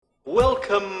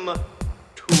Welcome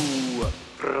to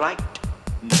Fright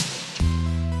Night.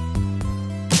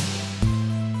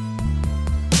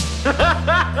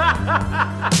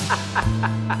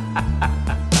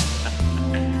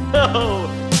 Oh,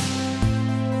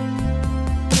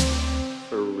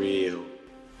 for real.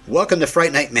 Welcome to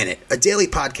Fright Night Minute, a daily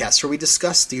podcast where we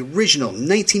discuss the original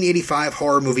 1985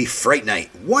 horror movie Fright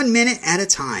Night, 1 minute at a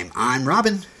time. I'm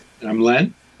Robin. And I'm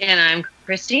Len. And I'm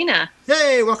Christina.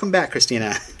 Hey, welcome back,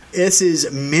 Christina. This is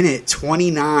minute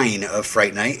 29 of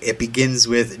Fright Night. It begins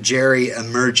with Jerry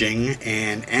emerging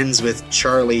and ends with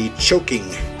Charlie choking.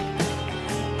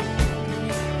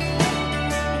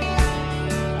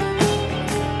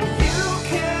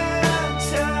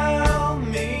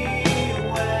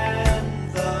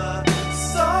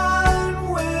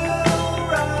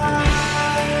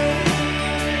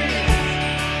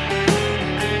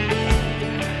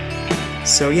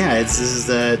 So yeah, this is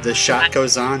the shot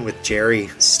goes on with Jerry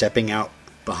stepping out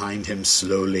behind him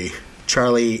slowly.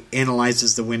 Charlie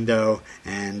analyzes the window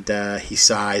and he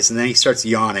sighs, and then he starts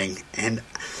yawning, and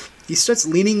he starts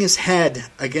leaning his head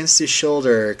against his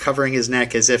shoulder, covering his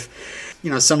neck as if,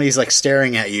 somebody's like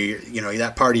staring at you.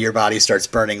 That part of your body starts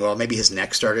burning. Well, maybe his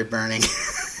neck started burning.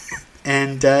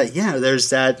 And, there's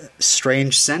that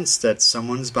strange sense that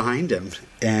someone's behind him.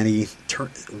 And he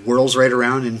whirls right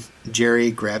around, and Jerry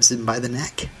grabs him by the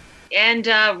neck. And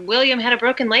William had a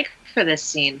broken leg for this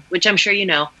scene, which I'm sure you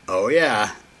know. Oh,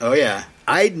 yeah.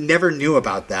 I never knew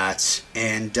about that.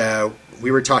 And we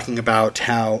were talking about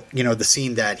how, the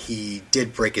scene that he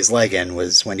did break his leg in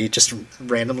was when he just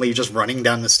randomly running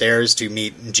down the stairs to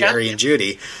meet Jerry and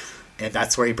Judy. And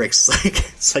that's where he breaks his leg.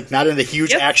 It's like not in a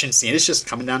huge action scene. It's just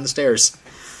coming down the stairs.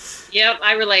 Yep,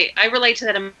 I relate. I relate to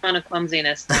that amount of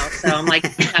clumsiness now. So I'm like,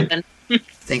 what happened?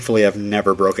 Thankfully, I've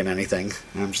never broken anything.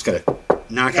 I'm just going to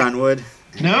knock on wood.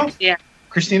 No? Yeah.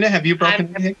 Christina, have you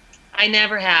broken anything? I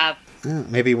never have.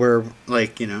 Maybe we're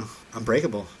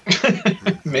unbreakable.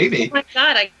 Maybe. Oh my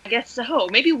God, I guess so.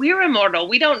 Maybe we're immortal.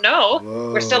 We don't know.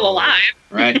 Whoa. We're still alive.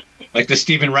 Right. Like the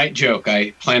Stephen Wright joke,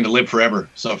 I plan to live forever.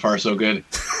 So far, so good.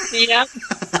 Yep.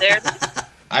 There.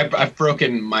 I've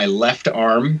broken my left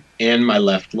arm and my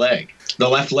left leg. The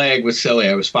left leg was silly.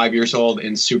 I was 5 years old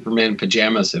in Superman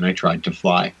pajamas, and I tried to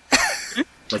fly.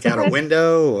 Like out a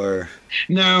window, or?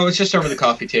 No, it's just over the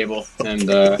coffee table, and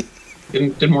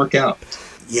didn't work out.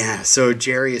 Yeah, so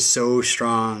Jerry is so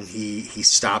strong, he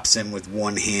stops him with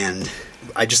one hand.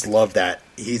 I just love that.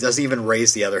 He doesn't even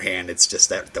raise the other hand. It's just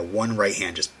that the one right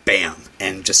hand just bam,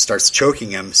 and just starts choking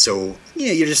him. So,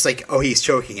 you're just like, oh, he's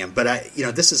choking him. But,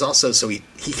 this is also so he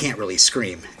can't really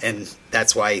scream. And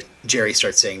that's why Jerry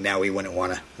starts saying, now we wouldn't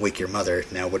want to wake your mother.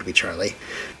 Now would it be Charlie?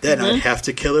 Then I'd have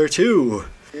to kill her too.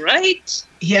 Right?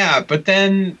 Yeah, but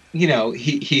then,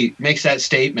 he makes that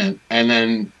statement and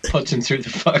then puts him through the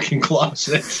fucking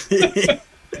closet.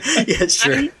 Yeah,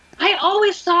 sure. I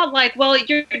always thought, well,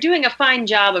 you're doing a fine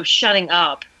job of shutting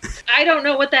up. I don't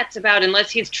know what that's about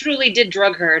unless he truly did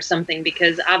drug her or something,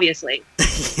 because obviously.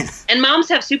 Yeah. And moms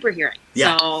have super hearing.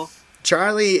 Yeah. So.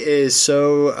 Charlie is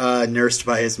so nursed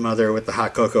by his mother with the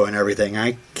hot cocoa and everything.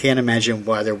 I can't imagine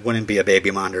why there wouldn't be a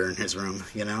baby monitor in his room,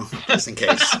 just in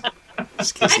case.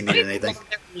 Just in case he needed anything.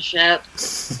 Shit.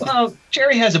 Well,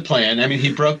 Jerry has a plan. I mean,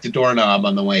 he broke the doorknob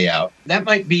on the way out. That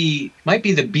might be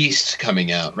the beast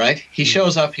coming out, right? He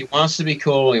shows up. He wants to be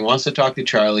cool. He wants to talk to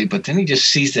Charlie, but then he just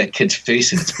sees that kid's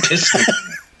face and it's pissed him.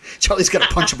 Charlie's got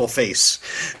a punchable face.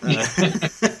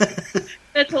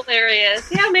 That's hilarious.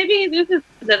 Yeah, maybe this is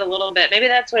it a little bit. Maybe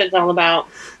that's what it's all about.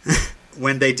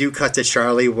 When they do cut to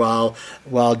Charlie while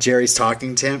Jerry's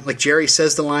talking to him, like Jerry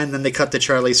says the line, then they cut to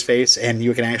Charlie's face, and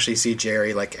you can actually see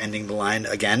Jerry ending the line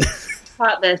again.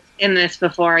 Caught this in this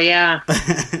before, yeah.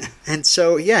 And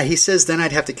so he says, then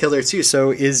I'd have to kill her too. So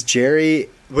was Jerry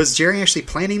actually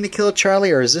planning to kill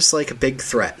Charlie, or is this like a big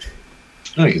threat?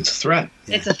 I think it's a threat.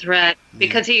 Yeah. It's a threat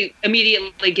because he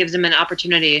immediately gives him an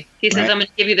opportunity. He says, I'm going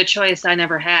to give you the choice I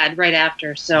never had right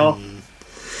after. So.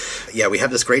 Yeah, we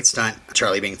have this great stunt,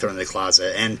 Charlie being thrown in the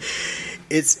closet, and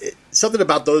it's something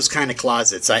about those kind of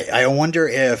closets. I wonder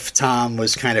if Tom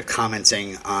was kind of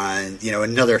commenting on,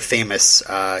 another famous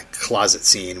closet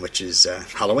scene, which is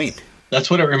Halloween. That's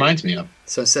what it reminds me of.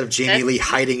 So instead of Jamie Lee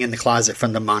hiding in the closet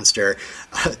from the monster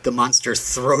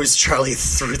throws Charlie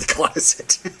through the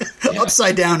closet.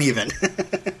 Upside down even.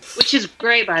 Which is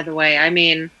great, by the way. I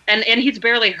mean, and he's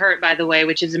barely hurt, by the way,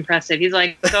 which is impressive. He's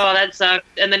like, oh, that sucked.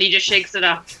 And then he just shakes it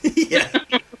off. Yeah.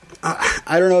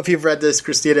 I don't know if you've read this,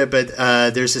 Christina, but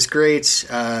there's this great...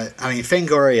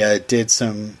 Fangoria did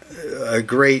a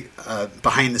great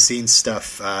behind the scenes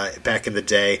stuff back in the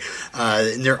day.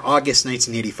 In their August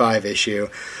 1985 issue,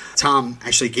 Tom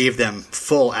actually gave them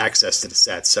full access to the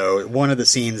set. So one of the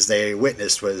scenes they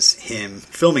witnessed was him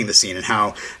filming the scene and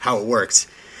how it worked.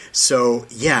 So,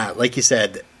 yeah, like you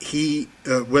said,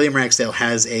 William Ragsdale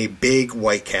has a big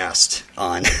white cast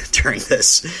on during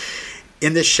this.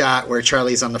 In this shot where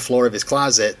Charlie's on the floor of his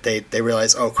closet, they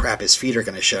realize, oh crap, his feet are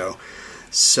going to show.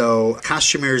 So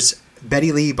costumers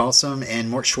Betty Lee Balsam and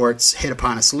Mort Schwartz hit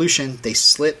upon a solution. They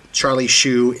slit Charlie's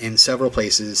shoe in several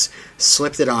places,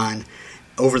 slipped it on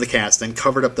over the cast, then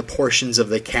covered up the portions of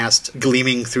the cast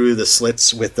gleaming through the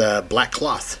slits with black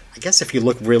cloth. I guess if you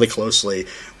look really closely,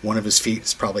 one of his feet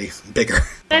is probably bigger.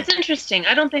 That's interesting.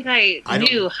 I don't think I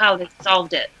knew how they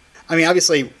solved it. I mean,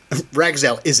 obviously,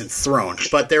 Ragsdale isn't thrown,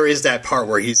 but there is that part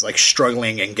where he's like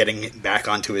struggling and getting back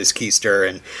onto his keister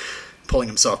and pulling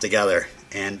himself together,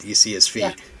 and you see his feet.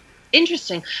 Yeah.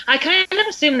 Interesting. I kind of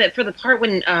assumed that for the part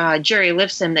when Jerry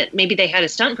lifts him, that maybe they had a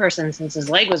stunt person since his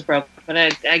leg was broke, but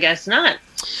I guess not.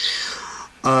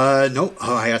 No.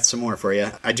 Oh, I got some more for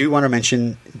you. I do want to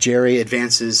mention Jerry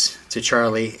advances to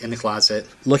Charlie in the closet,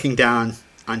 looking down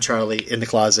on Charlie in the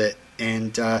closet,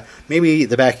 and maybe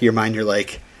the back of your mind you're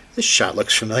like, this shot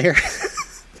looks familiar.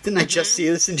 Didn't I just see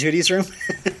this in Judy's room?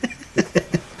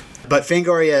 But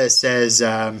Fangoria says,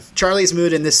 Charlie's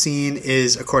mood in this scene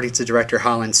is, according to director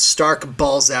Holland, stark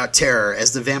balls-out terror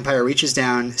as the vampire reaches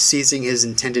down, seizing his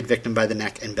intended victim by the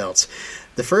neck and belt.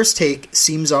 The first take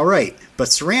seems all right, but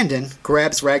Sarandon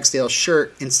grabs Ragsdale's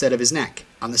shirt instead of his neck.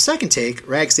 On the second take,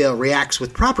 Ragsdale reacts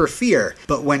with proper fear,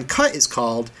 but when cut is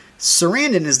called,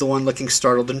 Sarandon is the one looking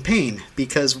startled in pain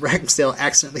because Ragsdale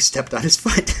accidentally stepped on his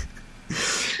foot.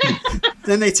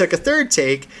 Then they took a third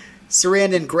take.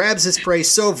 Sarandon grabs his prey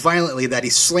so violently that he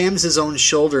slams his own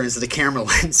shoulder into the camera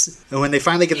lens. And when they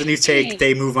finally get the new take,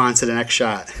 they move on to the next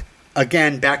shot.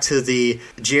 Again, back to the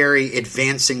Jerry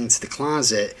advancing to the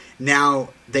closet. Now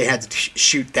they had to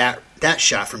shoot that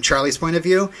shot from Charlie's point of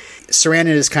view. Sarandon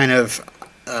is kind of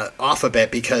off a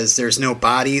bit because there's no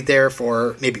body there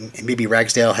for maybe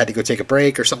Ragsdale had to go take a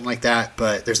break or something like that,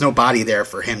 but there's no body there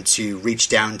for him to reach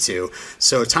down to.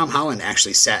 So Tom Holland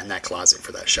actually sat in that closet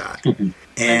for that shot.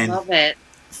 And I love it.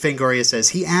 Fangoria says,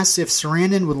 he asks if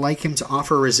Sarandon would like him to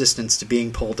offer resistance to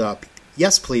being pulled up.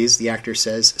 Yes, please, the actor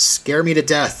says. Scare me to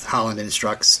death, Holland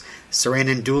instructs.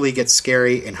 Sarandon duly gets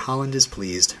scary, and Holland is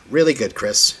pleased. Really good,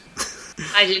 Chris.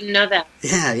 I didn't know that.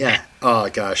 Yeah. Oh,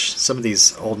 gosh. Some of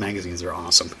these old magazines are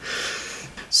awesome.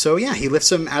 So, yeah, he lifts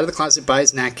him out of the closet by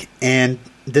his neck, and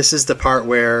this is the part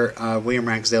where William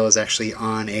Ragsdale is actually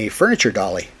on a furniture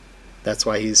dolly. That's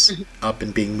why he's up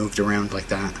and being moved around like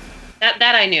that.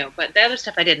 That I knew, but the other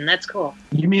stuff I didn't. That's cool.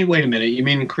 Wait a minute. You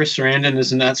mean Chris Sarandon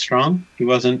isn't that strong? He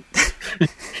wasn't...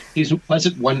 he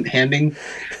wasn't one-handing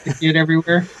it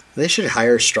everywhere? They should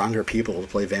hire stronger people to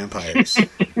play vampires.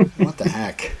 What the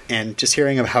heck? And just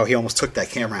hearing of how he almost took that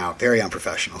camera out, very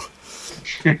unprofessional.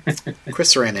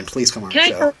 Chris Sarandon, please come on the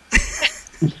show.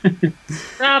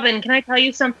 Robin, can I tell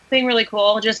you something really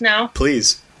cool just now?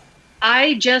 Please.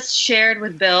 I just shared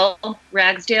with Bill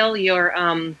Ragsdale your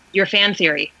fan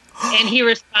theory, and he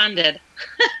responded.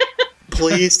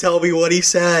 Please tell me what he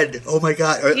said. Oh my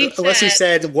God. Unless he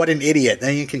said, what an idiot.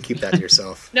 Then you can keep that to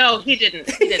yourself. No, he didn't.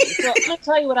 So I'll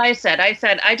tell you what I said. I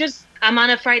said, I'm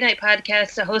on a Fright Night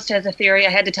podcast. The host has a theory.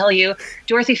 I had to tell you.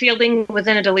 Dorothy Fielding was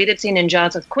in a deleted scene in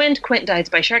Jaws with Quint. Quint dies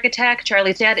by shark attack.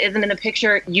 Charlie's dad isn't in the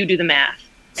picture. You do the math.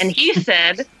 And he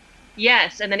said,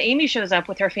 yes. And then Amy shows up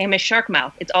with her famous shark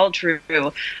mouth. It's all true.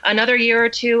 Another year or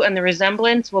two and the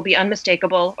resemblance will be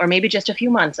unmistakable, or maybe just a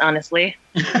few months, honestly.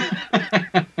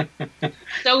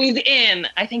 So he's in.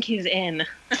 I think he's in.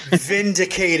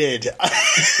 Vindicated.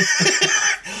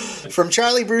 From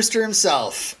Charlie Brewster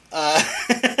himself.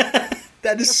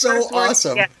 That is so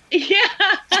awesome. Yeah.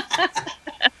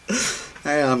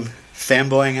 I am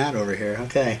fanboying out over here.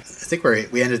 Okay. I think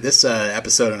we ended this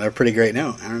episode on a pretty great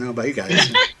note. I don't know about you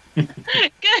guys. Good.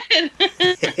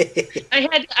 I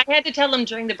had to tell him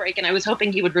during the break, and I was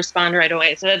hoping he would respond right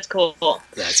away, so that's cool.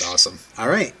 That's awesome. All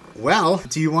right. Well,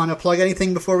 do you want to plug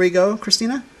anything before we go,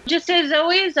 Christina? Just as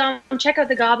always, check out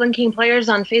the Goblin King Players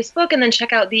on Facebook, and then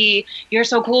check out the You're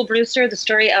So Cool, Brewster, the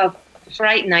story of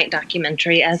Fright Night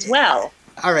documentary as well.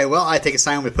 All right. Well, I think it's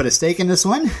time we put a stake in this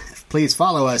one. Please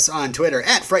follow us on Twitter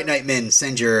at Fright Night Min.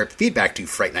 Send your feedback to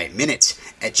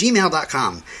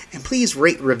frightnightminute@gmail.com. And please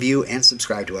rate, review, and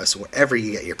subscribe to us wherever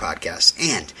you get your podcasts.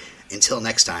 And until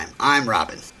next time, I'm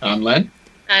Robin. I'm Len.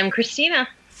 I'm Christina.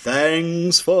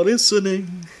 Thanks for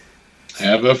listening.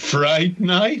 Have a fright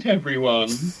night, everyone.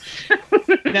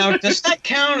 Now, does that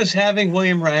count as having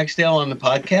William Ragsdale on the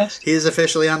podcast? He is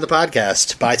officially on the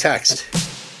podcast by text.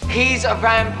 He's a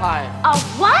vampire. A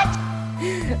what?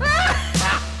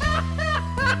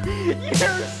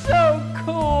 You're